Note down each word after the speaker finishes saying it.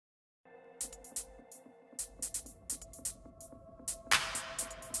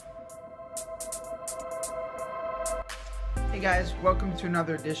guys, welcome to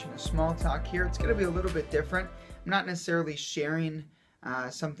another edition of Small Talk here. It's going to be a little bit different. I'm not necessarily sharing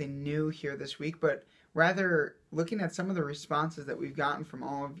something new here this week, but rather looking at some of the responses that we've gotten from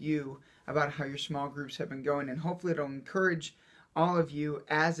all of you about how your small groups have been going, and hopefully it'll encourage all of you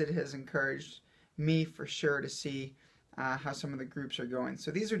as it has encouraged me for sure to see how some of the groups are going.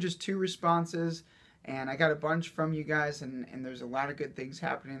 So these are just two responses, and I got a bunch from you guys, and there's a lot of good things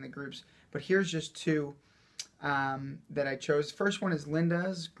happening in the groups, but here's just two that I chose. First one is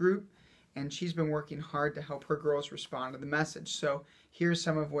Linda's group, and she's been working hard to help her girls respond to the message. So here's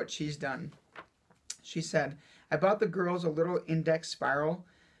some of what she's done. She said, I bought the girls a little index spiral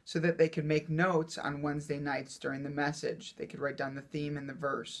so that they could make notes on Wednesday nights during the message. They could write down the theme and the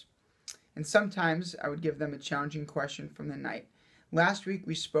verse. And sometimes I would give them a challenging question from the night. Last week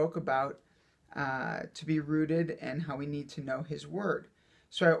we spoke about to be rooted and how we need to know His Word.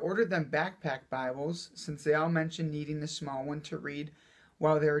 So I ordered them backpack Bibles since they all mentioned needing a small one to read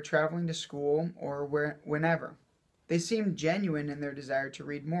while they were traveling to school or whenever. They seemed genuine in their desire to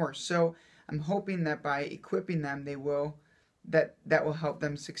read more, so I'm hoping that by equipping them that will help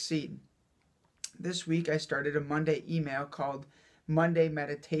them succeed. This week I started a Monday email called Monday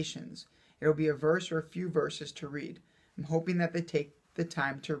Meditations. It'll be a verse or a few verses to read. I'm hoping that they take the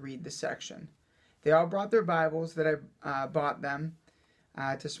time to read the section. They all brought their Bibles that I bought them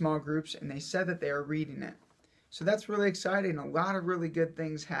to small groups, and they said that they are reading it. So that's really exciting. A lot of really good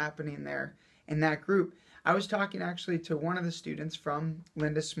things happening there in that group. I was talking actually to one of the students from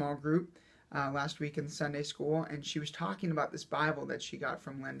Linda's small group last week in Sunday school, and she was talking about this Bible that she got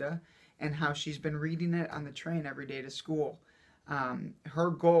from Linda and how she's been reading it on the train every day to school. Her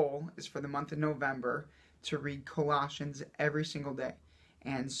goal is for the month of November to read Colossians every single day.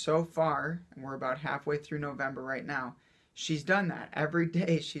 And so far, and we're about halfway through November right now, she's done that. Every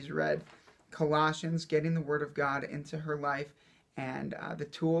day she's read Colossians, getting the Word of God into her life, and the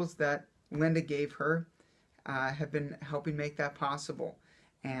tools that Linda gave her have been helping make that possible.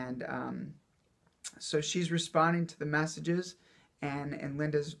 And so she's responding to the messages, and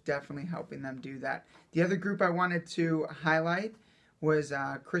Linda's definitely helping them do that. The other group I wanted to highlight was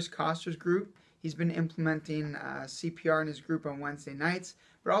Chris Coster's group. He's been implementing CPR in his group on Wednesday nights,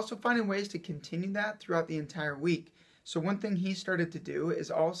 but also finding ways to continue that throughout the entire week. So one thing he started to do is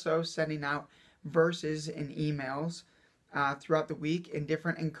also sending out verses and emails throughout the week and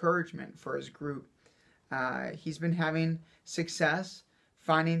different encouragement for his group. He's been having success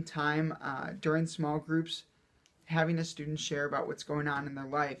finding time during small groups, having a student share about what's going on in their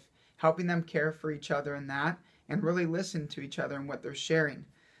life, helping them care for each other in that, and really listen to each other and what they're sharing.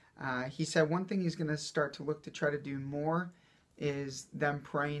 He said one thing he's going to start to look to try to do more is them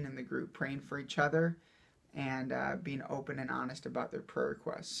praying in the group, praying for each other, and being open and honest about their prayer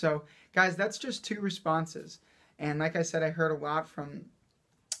requests. So, guys, that's just two responses. And like I said, I heard a lot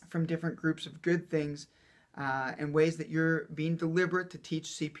from different groups of good things and ways that you're being deliberate to teach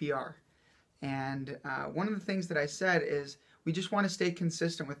CPR. And one of the things that I said is we just want to stay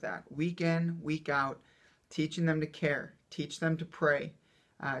consistent with that. Week in, week out, teaching them to care, teach them to pray,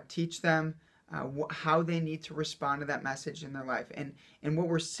 teach them how they need to respond to that message in their life. And what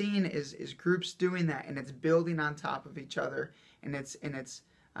we're seeing is groups doing that, and it's building on top of each other, and it's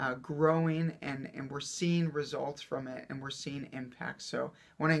growing, and we're seeing results from it, and we're seeing impact. So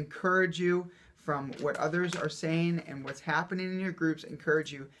I want to encourage you from what others are saying and what's happening in your groups,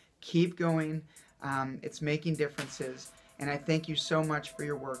 encourage you, keep going. It's making differences, and I thank you so much for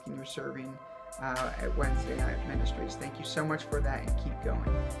your work and your serving at Wednesday Night Ministries. Thank you so much for that, and keep going.